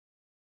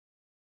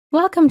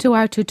Welcome to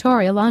our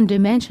tutorial on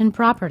dimension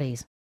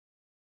properties.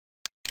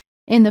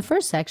 In the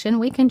first section,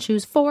 we can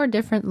choose 4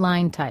 different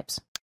line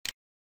types.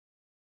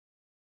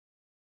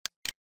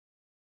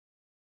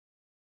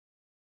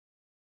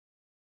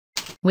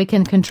 We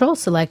can control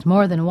select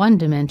more than one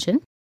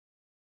dimension,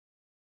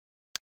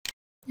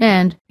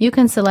 and you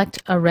can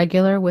select a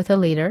regular with a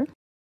leader,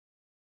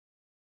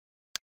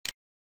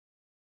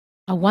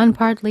 a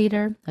 1-part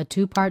leader, a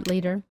 2-part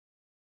leader.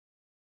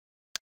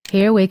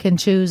 Here we can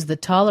choose the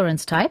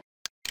tolerance type.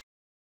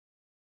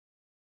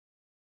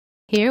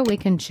 Here we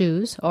can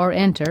choose or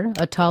enter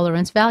a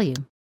tolerance value.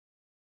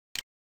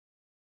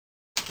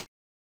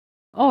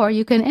 Or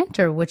you can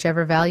enter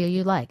whichever value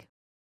you like.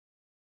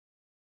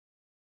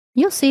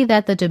 You'll see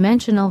that the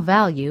dimensional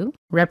value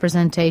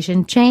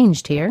representation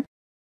changed here.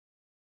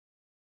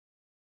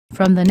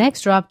 From the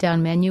next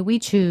drop-down menu, we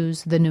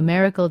choose the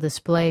numerical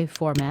display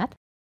format.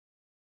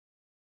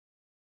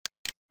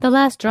 The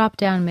last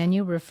drop-down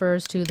menu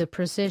refers to the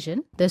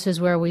precision. This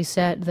is where we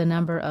set the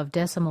number of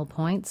decimal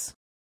points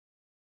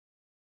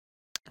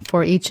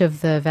for each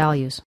of the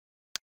values.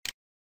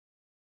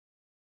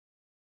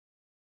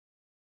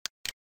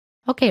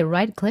 Okay,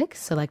 right-click,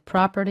 select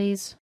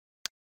Properties.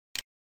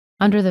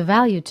 Under the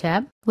Value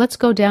tab, let's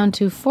go down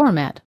to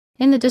Format.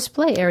 In the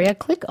display area,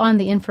 click on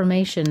the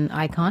information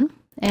icon,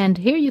 and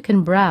here you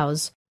can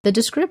browse the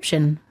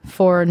description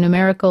for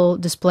numerical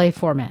display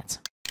formats.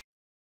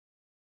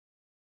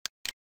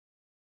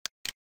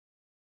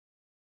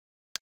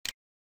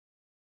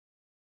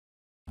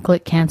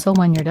 Click Cancel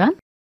when you're done.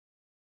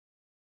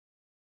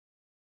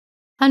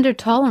 Under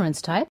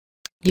Tolerance Type,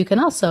 you can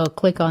also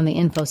click on the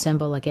info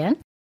symbol again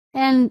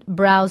and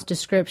browse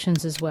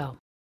descriptions as well.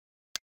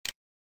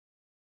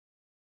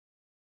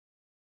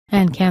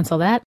 And cancel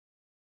that.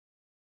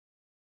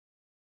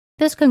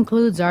 This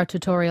concludes our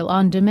tutorial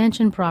on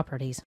dimension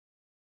properties.